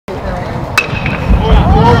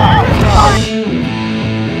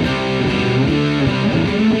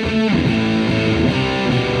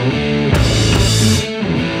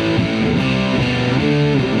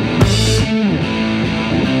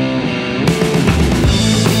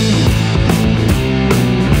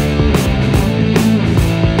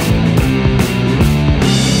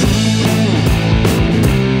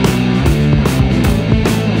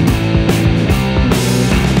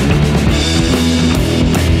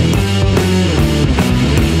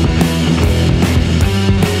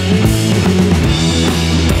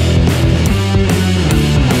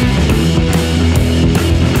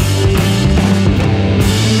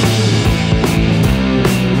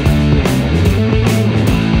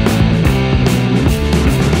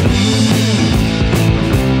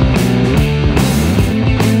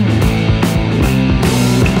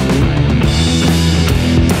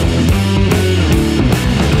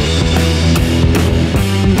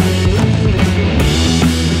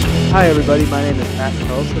Hi everybody, my name is Matt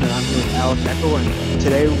Carlson and I'm here with Alec and Eckel, and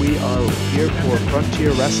today we are here for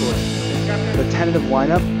Frontier Wrestling. The tentative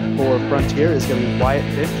lineup for Frontier is going to be Wyatt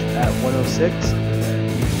Finch at 106,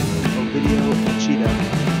 Ovidio Machida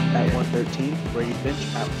at 113, Brady Finch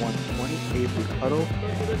at 120, Avery Puddle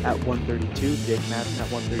at 132, Jake Madsen at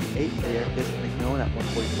 138, Eric McMillan at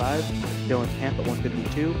 145, Dylan Camp at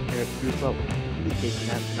 152, Eric Cruzwell at 150, Casey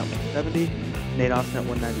Madsen at 170, Nate Austin at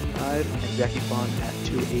 195, and Jackie Bond at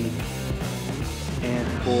 280. And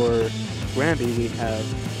for Granby, we have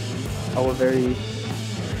Oliveri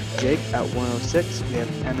Jake at 106, we have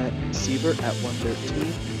Emmett Siebert at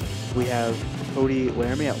 113, we have Cody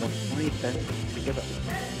Laramie at 120, Ben Jacob at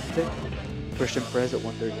 106, Christian Perez at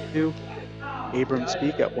 132, Abram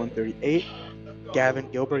Speak at 138, Gavin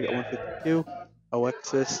Gilbert at 152,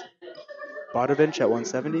 Alexis Bodovich at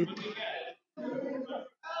 170,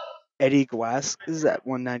 Eddie Glass is at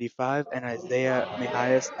 195, and Isaiah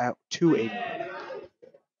Mejias at 280.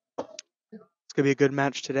 It's going to be a good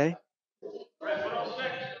match today.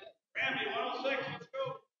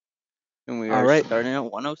 And we are starting at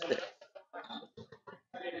 106.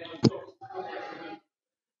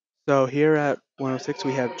 So here at 106,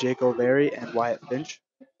 we have Jake Oliveri and Wyatt Finch.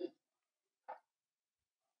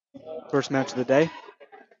 First match of the day.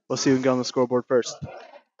 We'll see who can get on the scoreboard first.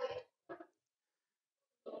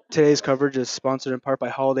 Today's coverage is sponsored in part by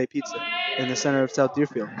Holiday Pizza in the center of South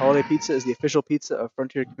Deerfield. Holiday Pizza is the official pizza of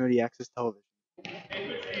Frontier Community Access Television.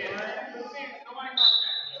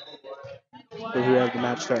 So here we have the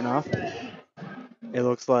match starting off. It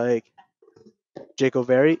looks like Jake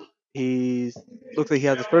Oliveri, looks like he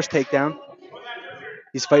has his first takedown.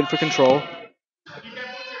 He's fighting for control.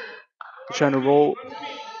 He's trying to roll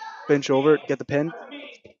Finch over, get the pin.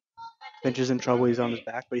 Finch is in trouble, he's on his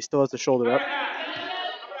back, but he still has the shoulder up.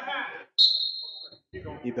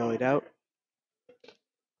 He bellied out.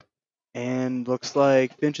 And looks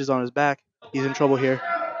like Finch is on his back. He's in trouble here.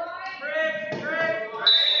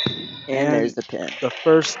 And there's the pin. The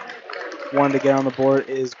first one to get on the board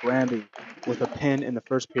is Granby with a pin in the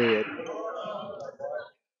first period.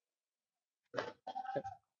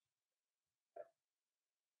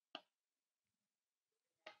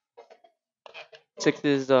 Six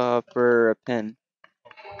is for a pin.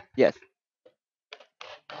 Yes.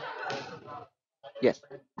 Yes.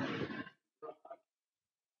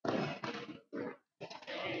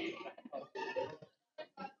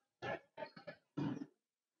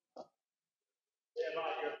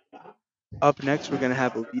 Up next, we're going to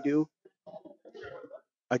have Ovidio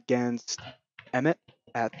against Emmett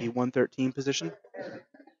at the 113 position.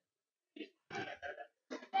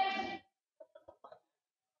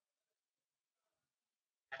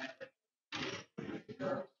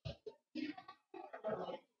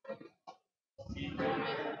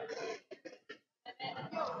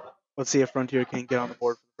 Let's see if Frontier can get on the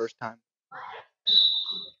board for the first time.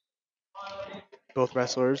 Both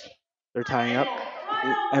wrestlers, they're tying up.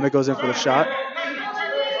 Emmett goes in for the shot.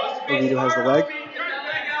 Ovidio has the leg.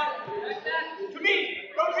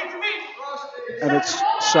 Emmett's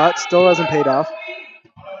shot still hasn't paid off.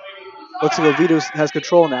 Looks like Ovidio has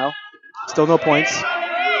control now. Still no points. He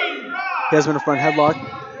has been a front headlock.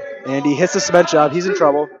 And he hits the cement job. He's in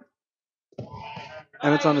trouble.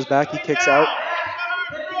 Emmett's on his back. He kicks out.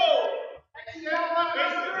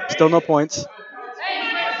 Still no points.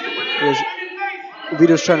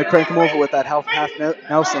 Ovidio's trying to crank him over with that half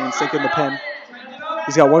Nelson and sink in the pin.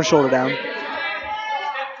 He's got one shoulder down.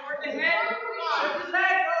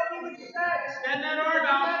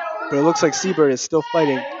 But it looks like Siebert is still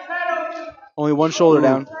fighting. Only one shoulder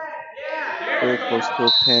down. Very close to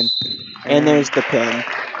a pin. And there's the pin.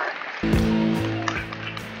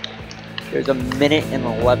 There's a minute and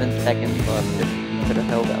 11 seconds left if he could have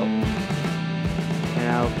held out. And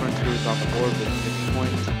now Frontier is on the board with 6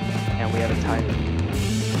 points. And we have a tie.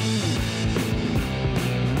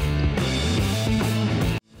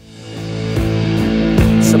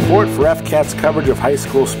 Support for FCAT's coverage of high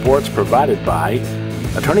school sports provided by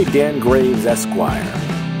Attorney Dan Graves, Esquire.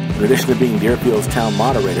 In addition to being Deerfield's town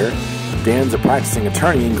moderator, Dan's a practicing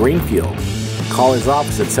attorney in Greenfield. Call his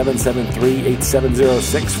office at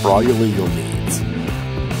 773-8706 for all your legal needs.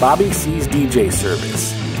 Bobby C's DJ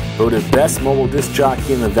Service. Voted Best Mobile Disc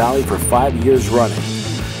Jockey in the Valley for 5 years running.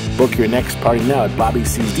 Book your next party now at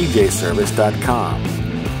BobbyC'sDJService.com.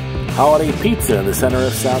 Holiday Pizza in the center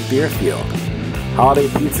of South Deerfield. Holiday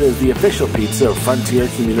Pizza is the official pizza of Frontier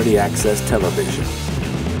Community Access Television.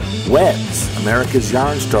 Webb's, America's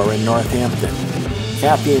yarn store in Northampton.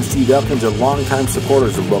 Kathy and Steve Elkins are longtime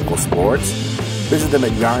supporters of local sports. Visit them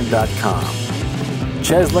at yarn.com.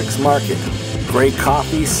 Cheslick's Market, Great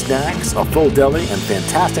coffee, snacks, a full deli, and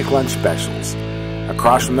fantastic lunch specials.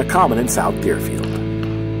 Across from the Common in South Deerfield.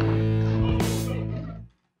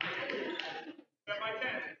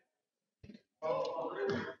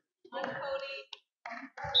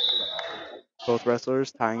 Both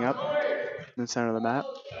wrestlers tying up in the center of the mat.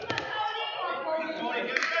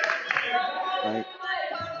 Right.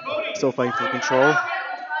 Still fighting for control.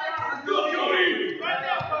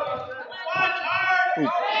 Ooh.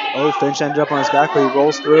 Oh, Finch ended up on his back, but he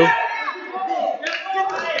rolls through.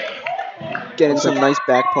 Getting some nice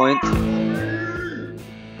back points. Oh,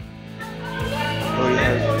 he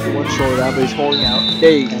has one shoulder down, but he's holding out.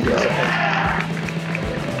 There you go.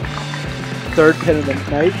 Third pin of the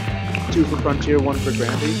night. 2 for Frontier, 1 for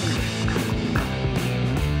Granby.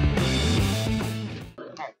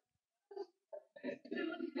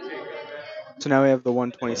 So now we have the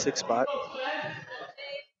 126 spot.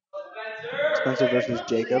 Spencer versus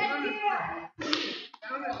Jacob.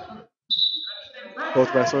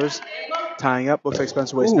 Both wrestlers tying up. Looks like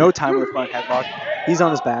Spencer wastes no time with the front headlock. He's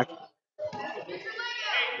on his back.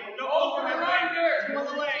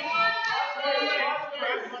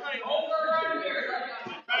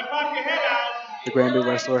 The Granby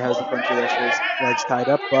wrestler has the Frontier wrestler's legs tied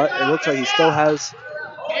up, but it looks like he still has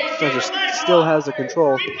the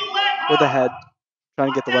control with the head, trying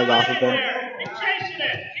to get the leg off of him.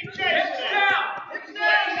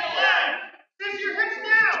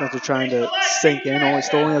 Spencer trying to sink in,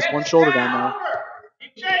 still only has one shoulder down now.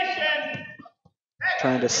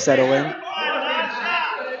 Trying to settle in.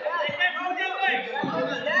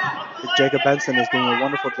 Jacob Benson is doing a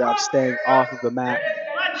wonderful job staying off of the mat.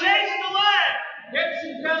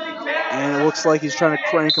 And it looks like he's trying to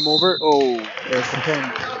crank him over. Oh, there's the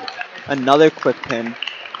pin. Another quick pin.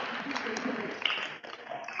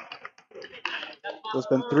 There's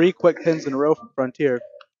been 3 quick pins in a row for Frontier.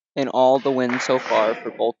 And all the wins so far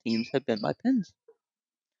for both teams have been by pins.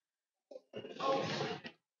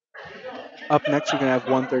 Up next, we're going to have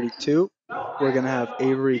 132. We're going to have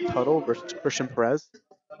Avery Tuttle versus Christian Perez.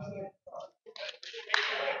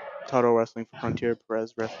 Tuttle wrestling for Frontier,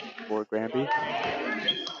 Perez wrestling for Granby.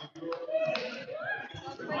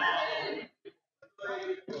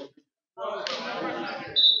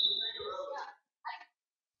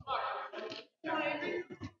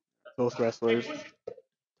 Both wrestlers.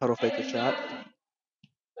 Tuttle faked a shot.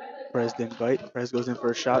 Perez didn't bite. Perez goes in for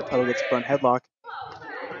a shot. Tuttle gets a front headlock.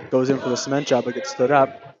 Goes in for the cement job, but gets stood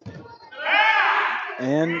up.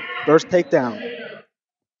 And first takedown.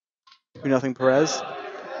 2-0 Perez.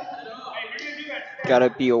 Gotta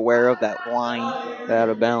be aware of that line out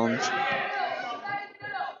of bounds.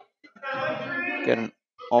 Getting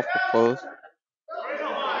awful close.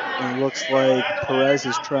 And it looks like Perez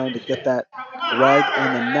is trying to get that leg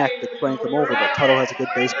and the neck to crank him over, but Tuttle has a good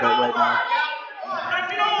base plate right now.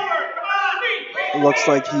 It looks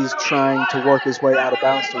like he's trying to work his way out of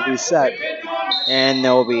bounds to reset. And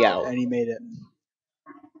they'll be out. And he made it.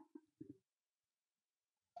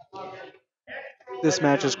 This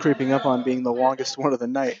match is creeping up on being the longest one of the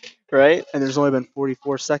night. Right? And there's only been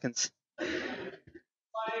 44 seconds.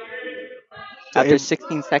 After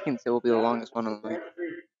 16 seconds, it will be the longest one of the night.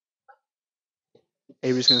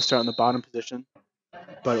 Avery's going to start in the bottom position,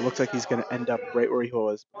 but it looks like he's going to end up right where he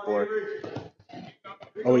was before.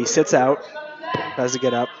 Oh, he sits out, tries to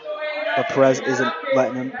get up, but Perez isn't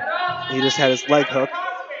letting him. He just had his leg hooked.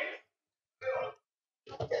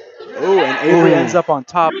 Oh, and Avery ends up on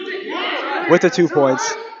top with the 2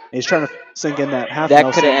 points. And he's trying to sink in that half That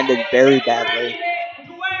Nelson. could have ended very badly.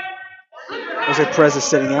 Looks like Perez is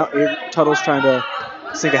sitting out. Tuttle's trying to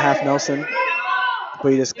sink a half Nelson,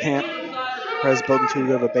 but he just can't. Perez building too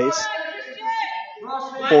good of a base.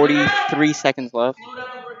 43 seconds left.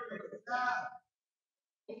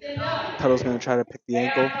 Tuttle's going to try to pick the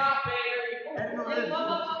ankle.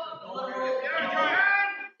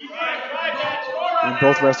 And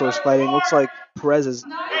both wrestlers fighting. Looks like Perez is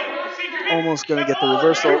almost going to get the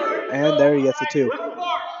reversal, and there he gets the 2.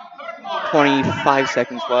 25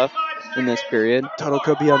 seconds left in this period. Tuttle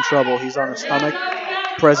could be on trouble. He's on his stomach.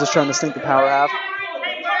 Perez is trying to sink the power half.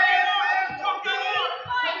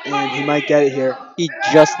 And he might get it here. He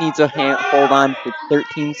just needs a hold on for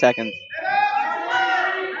 13 seconds.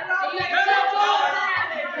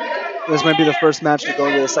 This might be the first match to go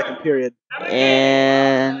into the second period.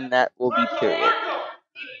 And that will be period.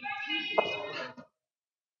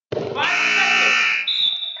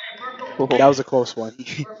 That was a close one.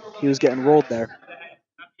 He was getting rolled there.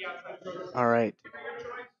 All right.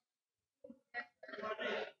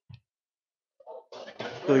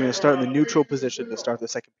 So they're going to start in the neutral position to start the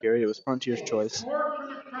second period. It was Frontier's choice.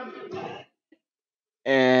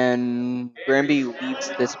 And Granby leads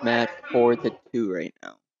this match 4-2 right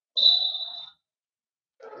now.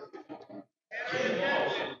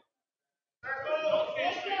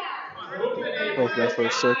 Both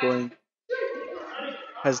wrestlers circling.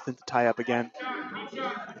 Hesitant to tie up again.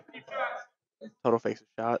 Total fakes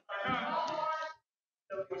a shot.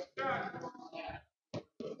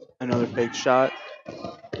 Another fake shot.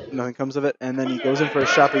 Nothing comes of it. And then he goes in for a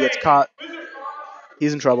shot, but he gets caught.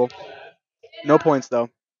 He's in trouble. No points, though.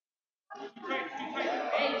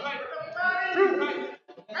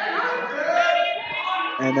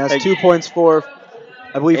 And that's 2 points for,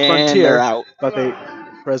 I believe, And Frontier. they're out. But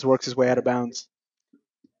Perez works his way out of bounds.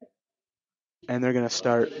 And they're going to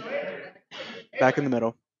start back in the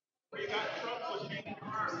middle.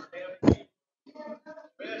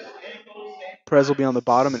 Perez will be on the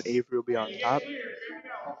bottom and Avery will be on top.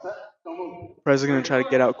 Perez is going to try to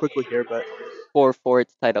get out quickly here, but 4-4,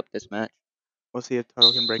 it's tied up this match. we'll see if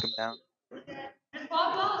Tuttle can break him down.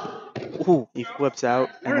 Ooh, he flips out,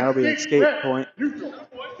 and that'll be an escape point.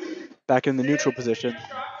 Back in the neutral position.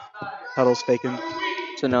 Tuttle's faking.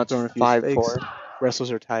 So now it's throwing a few 5-4. fakes.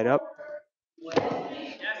 Wrestlers are tied up.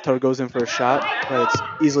 Tuttle goes in for a shot, but it's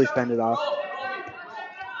easily fended off.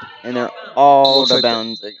 And they're all Looks out like of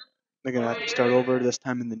bounds. They're going to have to start over, this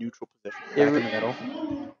time in the neutral position, back in the middle.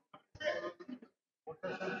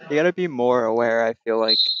 They gotta be more aware, I feel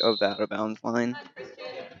like, of the out of bounds line. Well,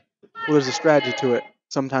 there's a strategy to it.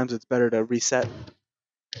 Sometimes it's better to reset,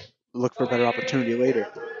 look for a better opportunity later.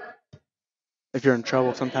 If you're in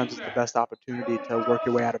trouble, sometimes it's the best opportunity to work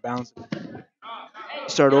your way out of bounds and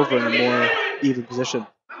start over in a more even position.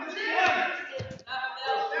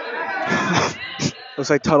 Looks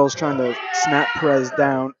like Tuttle's trying to snap Perez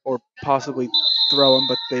down or possibly throw him,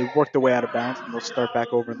 but they work their way out of bounds and they'll start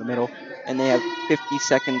back over in the middle. And they have 50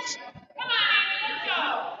 seconds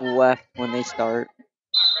left when they start.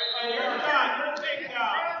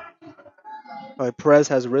 Perez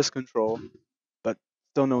has wrist control, but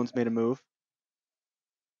still no one's made a move.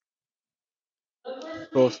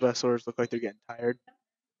 Both wrestlers look like they're getting tired.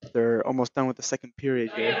 They're almost done with the second period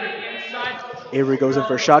here. Avery goes in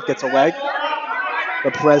for a shot, gets a leg.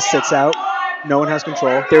 But Perez sits out. No one has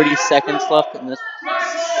control. 30 seconds left in this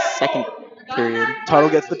second period. Tuttle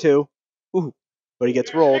gets the 2. Ooh, but he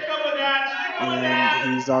gets rolled.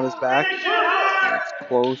 And he's on his back. It's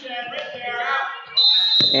close.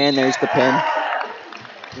 And there's the pin.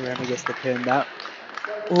 Granby gets the pin. That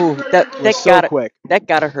That so quick. That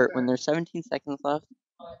gotta hurt when there's 17 seconds left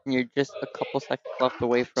and you're just a couple seconds left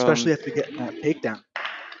away from. Especially after getting that takedown.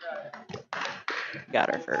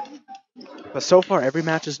 Gotta hurt. But so far, every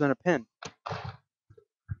match has been a pin.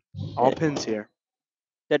 All pins here.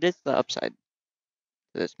 That is the upside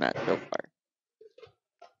to this match so far.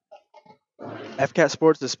 FCAT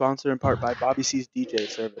Sports is sponsored in part by Bobby C's DJ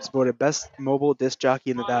service, voted best mobile disc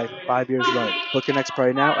jockey in the Valley for 5 years running. Book your next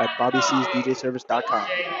party now at BobbyC'sDJService.com.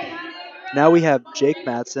 Now we have Jake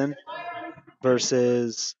Madsen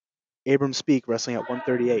versus Abram Speak wrestling at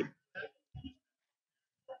 138.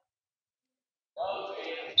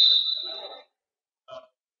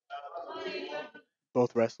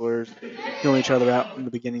 Both wrestlers feeling each other out in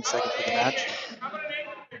the beginning seconds of the match.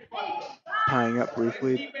 Tying up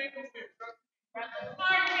briefly.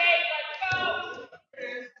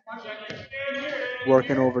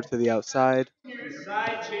 Working over to the outside.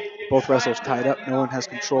 Both wrestlers tied up. No one has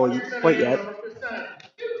control quite yet.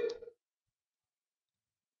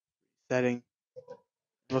 Setting.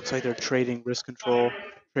 Looks like they're trading wrist control,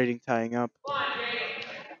 trading tying up.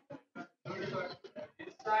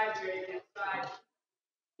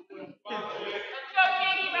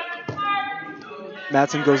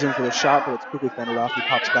 Madsen goes in for the shot, but it's quickly fended off. He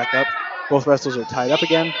pops back up. Both wrestlers are tied up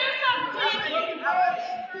again.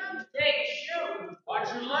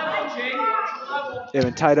 They've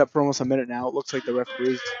been tied up for almost a minute now. It looks like the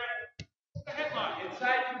referees.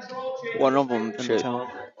 One of them should go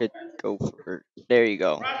for it. There you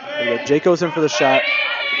go. Jake goes in for the shot,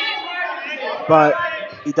 but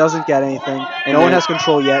he doesn't get anything. No one has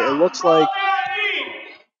control yet. It looks like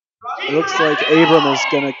Abram is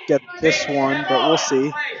gonna get this one, but we'll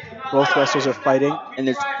see. Both wrestlers are fighting. And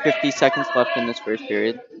there's 50 seconds left in this first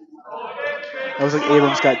period. It looks like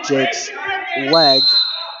Abram's got Jake's leg.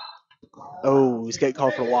 Oh, he's getting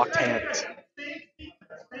called for locked hands.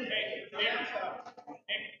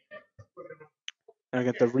 And I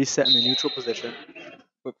get the reset in the neutral position.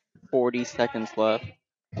 With 40 seconds left.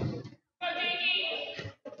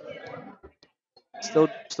 Still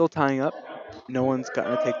tying up. No one's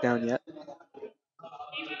gotten a takedown yet.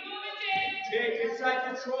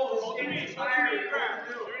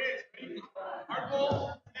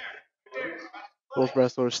 Both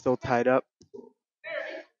wrestlers still tied up.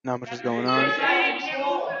 Not much is going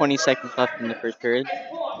on. 20 seconds left in the first period.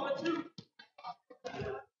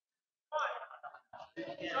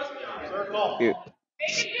 Here.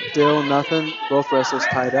 Still nothing. Both wrestlers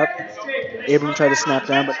tied up. Abram tried to snap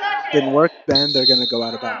down, but didn't work. Then they're going to go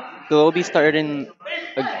out of bounds. So they'll be starting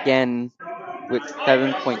again with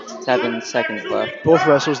 7.7 seconds left. Both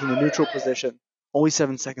wrestlers in the neutral position. Only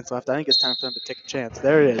 7 seconds left. I think it's time for them to take a chance.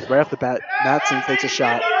 There it is. Right off the bat, Matson takes a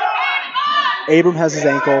shot. Abram has his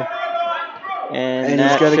ankle. And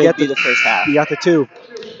he's going to get the first half. He got the 2.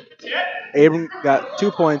 Abram got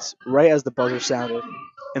 2 points right as the buzzer sounded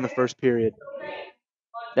in the first period.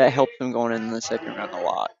 That helped them going in the second round a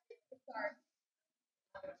lot.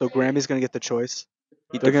 So Granby's going to get the choice.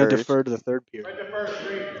 They're going to defer to the third period.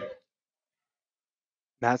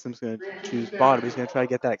 Matson's going to choose bottom. He's going to try to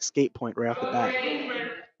get that escape point right off the bat.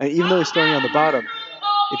 And even though he's starting on the bottom,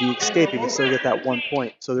 if you escape, you can still get that 1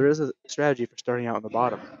 point. So there is a strategy for starting out on the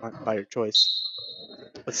bottom by your choice.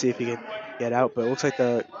 Let's see if he can get out. But it looks like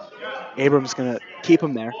Abram's going to keep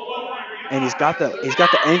him there. And he's got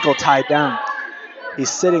the ankle tied down.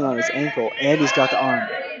 He's sitting on his ankle, and he's got the arm.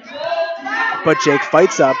 But Jake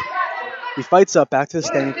fights up. He fights up back to the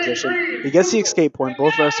standing position. He gets the escape point.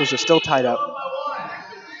 Both wrestlers are still tied up.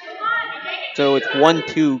 So it's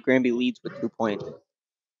 1-2. Granby leads with 2 points.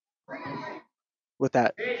 With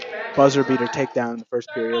that buzzer beater takedown in the first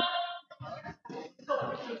period.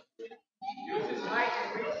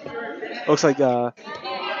 Looks like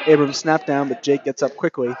Abram snapped down, but Jake gets up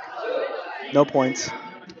quickly. No points.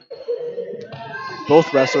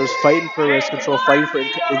 Both wrestlers fighting for wrist control, fighting for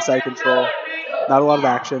inside control. Not a lot of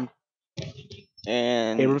action.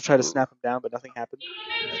 And Abram tried to snap him down, but nothing happened.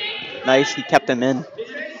 Nice, he kept him in.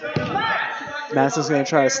 Madison's going to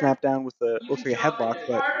try to snap down with looks like a headlock,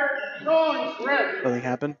 but nothing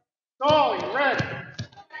happened.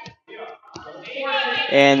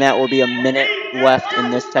 And that will be a minute left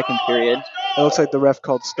in this second period. It looks like the ref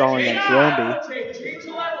called stalling on Granby.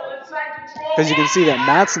 Because you can see that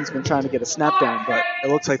Matson's been trying to get a snap down, but it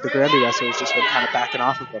looks like the Granby wrestler has just been kind of backing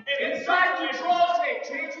off of him.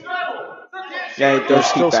 Yeah, they're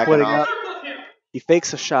still splitting up. He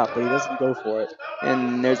fakes a shot, but he doesn't go for it.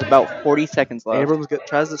 And there's about 40 seconds left. Abrams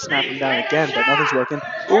tries to snap him down again, but nothing's working.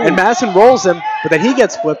 Ooh. And Madison rolls him, but then he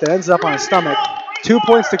gets flipped and ends up on his stomach. 2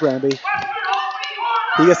 points to Granby.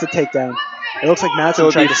 He gets the takedown. It looks like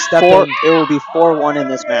Madison tried to step in. It will be 4-1 in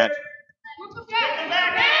this match.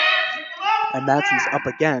 And Madsen's up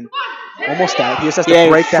again. Almost out. He just has to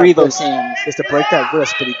break that wrist. He has to break that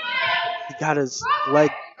wrist, but he got his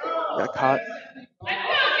leg got caught.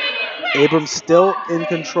 Abrams still in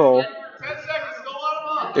control.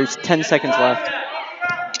 There's 10 seconds left.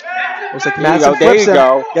 Looks like Madsen flips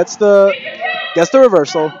him, gets the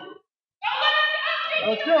reversal.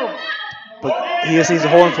 But he just needs to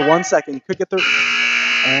hold him for 1 second. He could get the...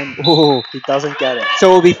 And he doesn't get it.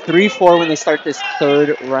 So it will be 3-4 when they start this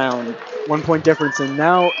third round. 1 point difference. And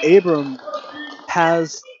now Abram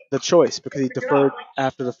has the choice because he deferred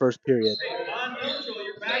after the first period.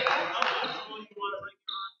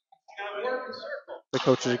 The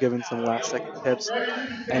coaches are giving some last-second tips.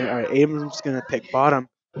 And all right, Abram's going to pick bottom.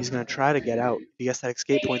 He's going to try to get out. If he gets that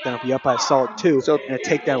escape point, then he'll be up by a solid 2. So and a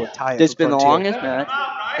takedown would tie it. It's been the longest match,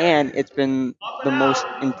 and it's been the most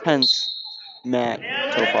intense match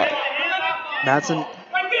so far.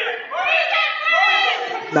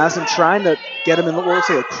 Madison trying to get him in what looks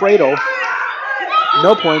like a cradle.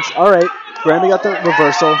 No points. All right, Granby got the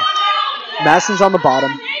reversal. Madison's on the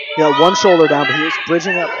bottom. He got one shoulder down, but he was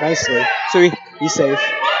bridging up nicely. So he's safe.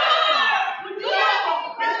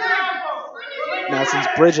 Madison's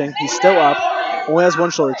bridging. He's still up. Only has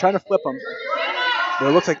one shoulder. Trying to flip him. But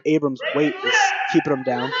it looks like Abrams' weight is keeping him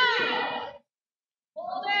down.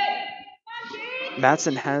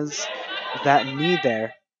 Madsen has that knee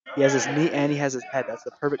there. He has his knee and he has his head. That's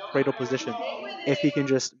the perfect cradle position if he can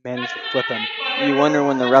just manage to flip him. You wonder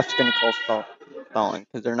when the ref's going to call stalling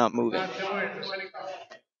because they're not moving.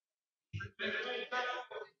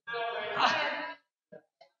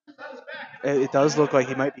 It does look like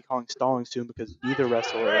he might be calling stalling soon because neither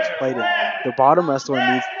wrestler is fighting. The bottom wrestler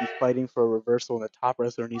needs to be fighting for a reversal and the top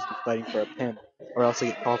wrestler needs to be fighting for a pin or else they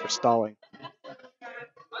get called for stalling.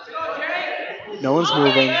 No one's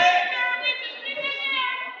moving.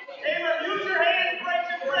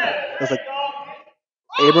 It's like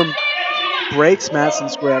Abram breaks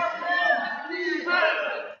Madsen's grip.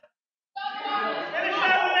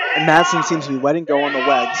 And Madsen seems to be letting go on the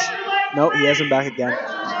legs. No, he has him back again.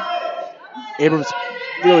 Abrams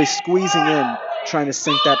really squeezing in, trying to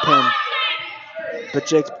sink that pin. But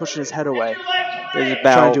Jake's pushing his head away.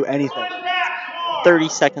 Trying to do anything. 30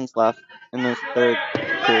 seconds left in this third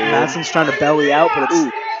period. Madsen's trying to belly out, but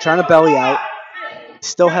it's trying to belly out.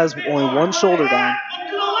 Still has only one shoulder down.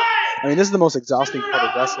 I mean, this is the most exhausting part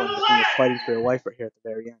of wrestling, is when you're fighting for your life right here at the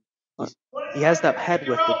very end. He has that head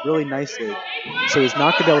lifted really nicely, so he's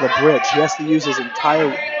not going to be able to bridge. He has to use his entire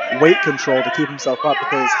weight control to keep himself up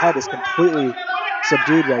because his head is completely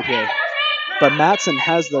subdued right here. But Madsen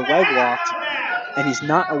has the leg locked, and he's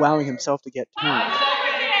not allowing himself to get turned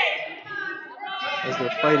as they're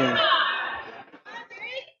fighting.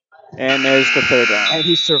 And there's the third round. And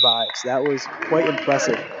he survives. That was quite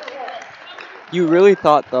impressive. You really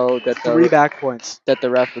thought, though, that 3 back points. That the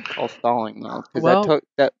ref would call stalling, though, because Well,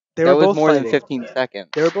 that was more than 15 seconds.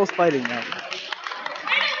 They were both fighting, though.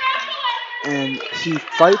 And he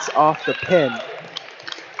fights off the pin,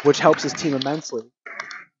 which helps his team immensely.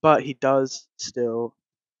 But he does still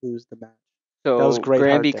lose the match. So that was great.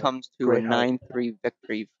 Granby comes to a 9-3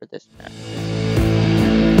 victory for this match.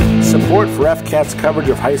 Support for FCAT's coverage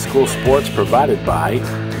of high school sports provided by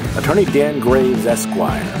Attorney Dan Graves,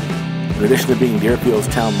 Esquire. In addition to being Deerfield's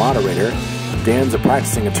town moderator, Dan's a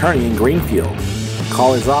practicing attorney in Greenfield.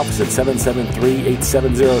 Call his office at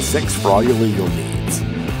 773-8706 for all your legal needs.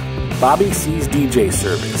 Bobby C's DJ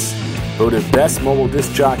Service. Voted Best Mobile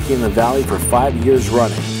Disc Jockey in the Valley for 5 years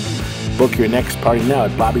running. Book your next party now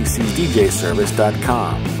at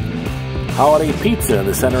BobbyC'sDJService.com. Holiday Pizza in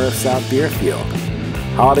the center of South Deerfield.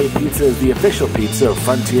 Holiday Pizza is the official pizza of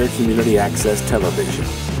Frontier Community Access Television.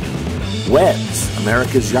 Webb's,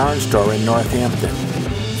 America's yarn store in Northampton.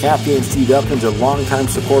 Kathy and Steve Elkins are longtime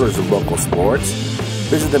supporters of local sports.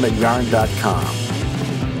 Visit them at yarn.com.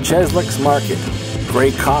 Cheslick's Market.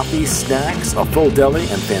 Great coffee, snacks, a full deli,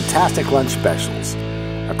 and fantastic lunch specials.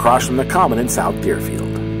 Across from the Common in South Deerfield.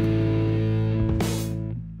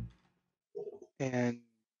 And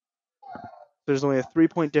there's only a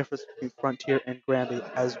 3-point difference between Frontier and Granby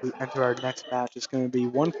as we enter our next match. It's going to be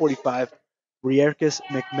 145, Rierkes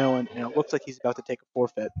McMillan, and it looks like he's about to take a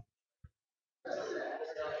forfeit.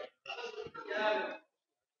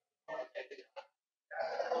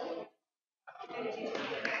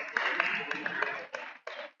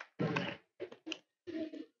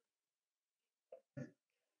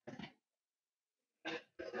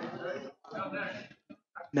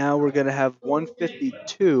 Now we're going to have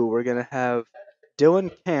 152. We're going to have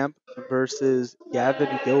Dylan Camp versus Gavin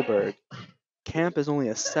Gilberg. Camp is only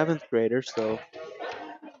a 7th grader, so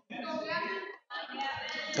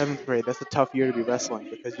 7th grade, that's a tough year to be wrestling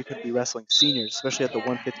because you could be wrestling seniors, especially at the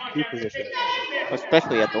 152 position.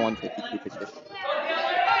 Especially at the 152 position.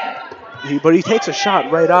 But he takes a shot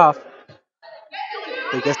right off.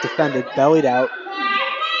 He gets defended, bellied out.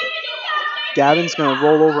 Gavin's going to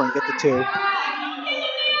roll over and get the 2.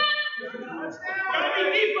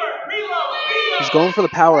 He's going for the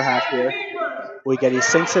power half here. He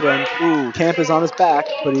sinks it in. Ooh, Camp is on his back,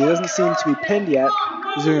 but he doesn't seem to be pinned yet.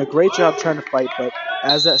 He's doing a great job trying to fight, but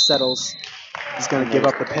as that settles, he's going to give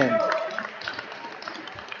up the pin.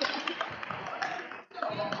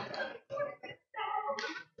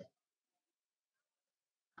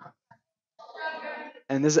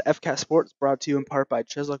 And this is FCAT Sports, brought to you in part by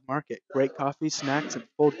Cheslock Market. Great coffee, snacks, and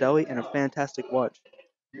full deli, and a fantastic lunch.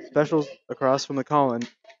 Specials across from the Common,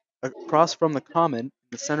 in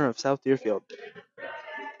the center of South Deerfield.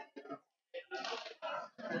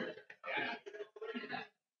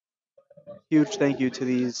 Huge thank you to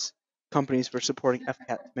these companies for supporting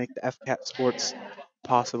FCAT to make the FCAT Sports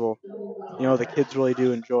possible. You know, the kids really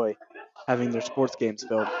do enjoy having their sports games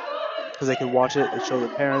filmed because they can watch it, they show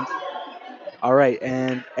their parents. All right,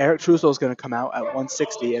 and Eric Trussell is going to come out at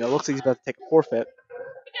 160, and it looks like he's about to take a forfeit.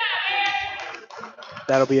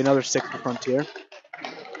 That'll be another 6 for Frontier.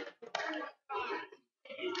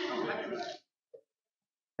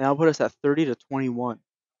 And that'll put us at 30-21.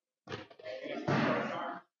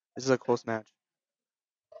 This is a close match.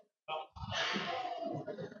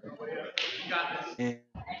 And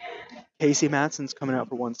Casey Madsen's coming out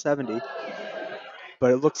for 170.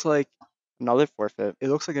 But it looks like another forfeit. It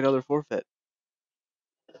looks like another forfeit.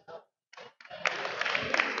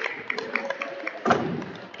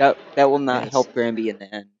 That will not help Granby in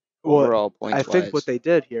the end. Overall points. I think what they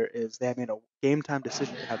did here is they made a game time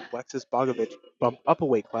decision to have Alexis Bogovic bump up a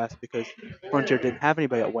weight class because Frontier didn't have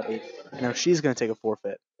anybody at 180. And now she's going to take a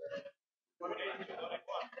forfeit.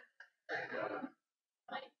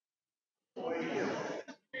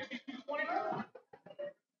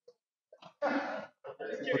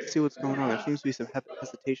 Let's see what's going on. There seems to be some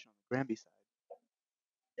hesitation on the Granby side.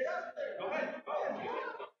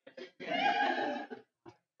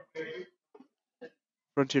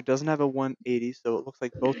 Frontier doesn't have a 180, so it looks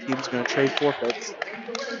like both teams are going to trade forfeits.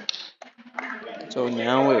 So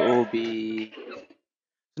now it will be...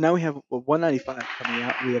 So now we have 195 coming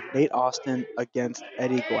out. We have Nate Austin against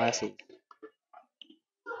Eddie Glasses.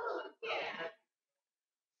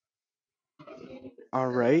 All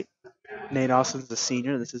right. Nate Austin's the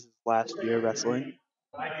senior. This is his last year wrestling.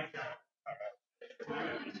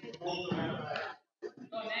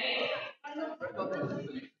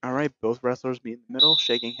 All right, both wrestlers meet in the middle,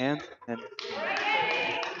 shaking hands and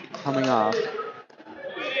coming off.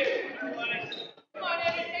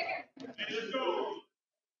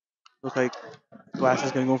 Looks like Glass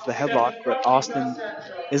is going to go for the headlock, but Austin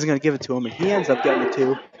isn't going to give it to him, and he ends up getting it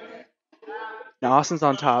too. Now Austin's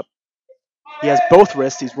on top. He has both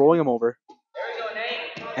wrists. He's rolling him over.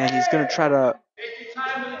 And he's going to try to...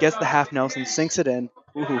 Gets the half Nelson, sinks it in.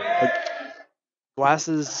 Ooh, but Glass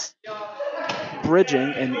is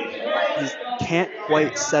bridging, and he can't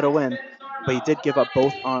quite settle in, but he did give up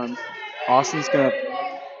both arms. Austin's gonna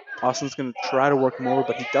try to work him over,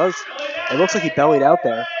 but he does. It looks like he bellied out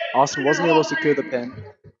there. Austin wasn't able to secure the pin,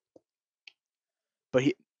 but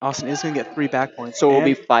Austin is gonna get 3 back points. So it will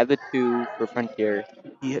be 5-2 for Frontier.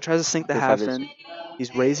 He tries to sink the half in.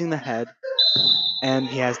 He's raising the head, and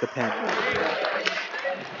he has the pin.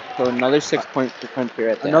 So another 6 points for Frontier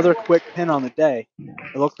at that. Another quick pin on the day.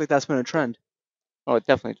 It looks like that's been a trend. Oh, it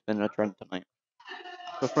definitely has been a trend tonight.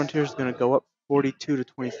 So Frontier's going to go up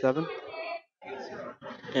 42-27.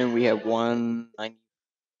 And we have 190.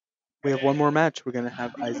 We have one more match. We're going to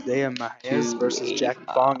have Isaiah Mahez versus Jackie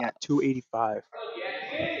Fong at 285.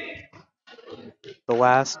 The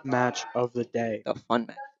last match of the day. The fun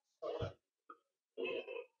match.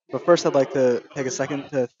 But first, I'd like to take a second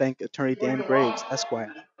to thank attorney Dan Graves,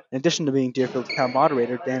 Esquire. In addition to being Deerfield's town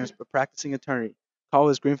moderator, Dan is a practicing attorney. Call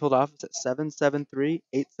his Greenfield office at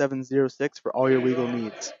 773-8706 for all your legal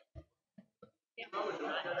needs.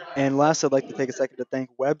 And last, I'd like to take a second to thank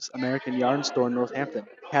Webb's American Yarn Store in Northampton.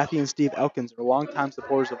 Kathy and Steve Elkins are longtime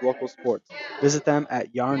supporters of local sports. Visit them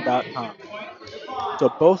at yarn.com. So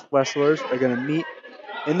both wrestlers are going to meet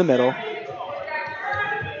in the middle.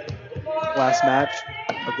 Last match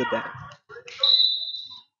of the day.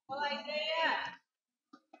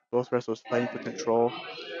 Both wrestlers fighting for control,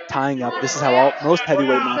 tying up. This is how most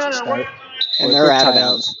heavyweight matches start. And they're out of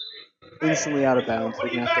bounds. Instantly out of bounds. They're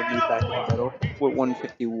going to have to meet back in the middle. With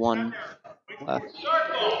 151 left.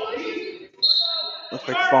 Looks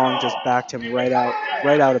like Fong just backed him right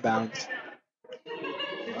out of bounds.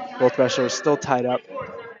 Both wrestlers still tied up.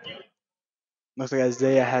 Looks like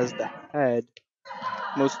Isaiah has the head.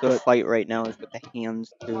 Most of the fight right now is with the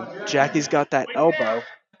hands, too. Jackie's got that elbow.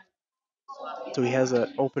 So he has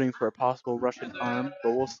an opening for a possible Russian arm,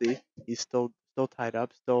 but we'll see. He's still tied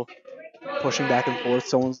up, still pushing back and forth.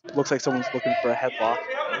 Looks like someone's looking for a headlock.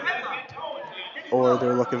 Or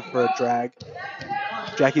they're looking for a drag.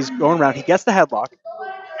 Jackie's going around. He gets the headlock.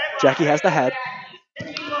 Jackie has the head.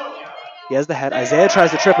 He has the head. Isaiah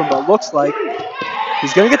tries to trip him, but it looks like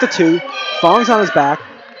he's going to get the 2. Fong's on his back.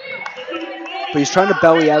 But he's trying to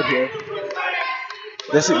belly out here.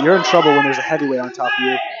 You're in trouble when there's a heavyweight on top of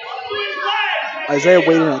you. Isaiah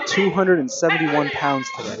weighed in at 271 pounds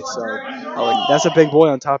today, so that's a big boy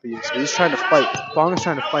on top of you. So he's trying to fight. Fong is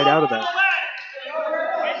trying to fight out of there.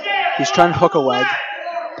 He's trying to hook a leg.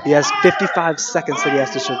 He has 55 seconds that he has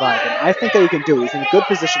to survive, and I think that he can do it. He's in a good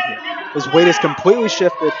position here. His weight is completely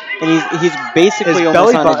shifted, and he's basically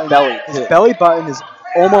almost on his belly. His belly button is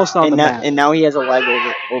almost on the mat. And now he has a leg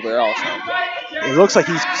over also. It looks like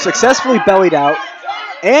he's successfully bellied out,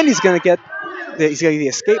 and he's going to get the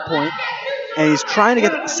escape point, and he's trying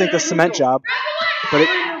to sink a cement job, but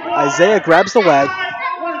Isaiah grabs the leg.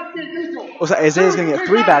 Looks like Isaiah's going to get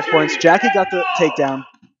 3 back points. Jackie got the takedown.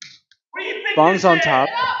 Fong's on top.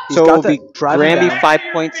 So it'll be Granby 5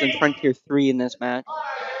 points and Frontier 3 in this match.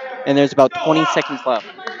 And there's about 20 seconds left.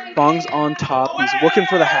 Fong's on top. He's looking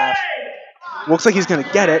for the half. Looks like he's going to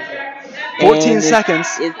get it. 14 seconds.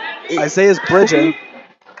 Isaiah's bridging.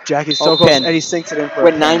 Jackie's so close, and he sinks it in for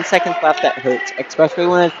With 9 seconds left, that hurts, especially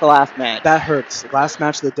when it's the last match. That hurts. Last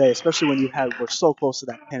match of the day, especially when we're so close to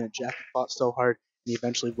that pin, and Jackie fought so hard, and he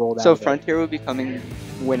eventually rolled out. So Frontier will be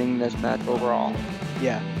winning this match overall.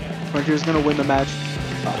 Yeah. Frontier's going to win the match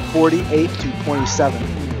 48-27.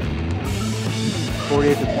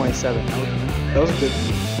 48-27. That was a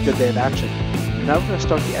good day of action. Now we're going to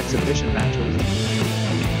start the exhibition matches.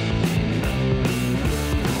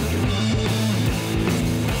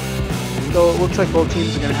 So it looks like both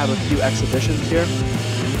teams are going to have a few exhibitions here.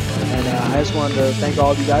 And I just wanted to thank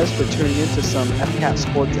all of you guys for tuning in to some FCAT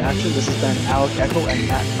sports action. This has been Alec, Eckel, and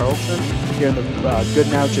Matt Carlson here in the Good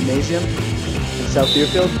Now Gymnasium in South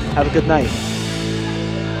Deerfield. Have a good night.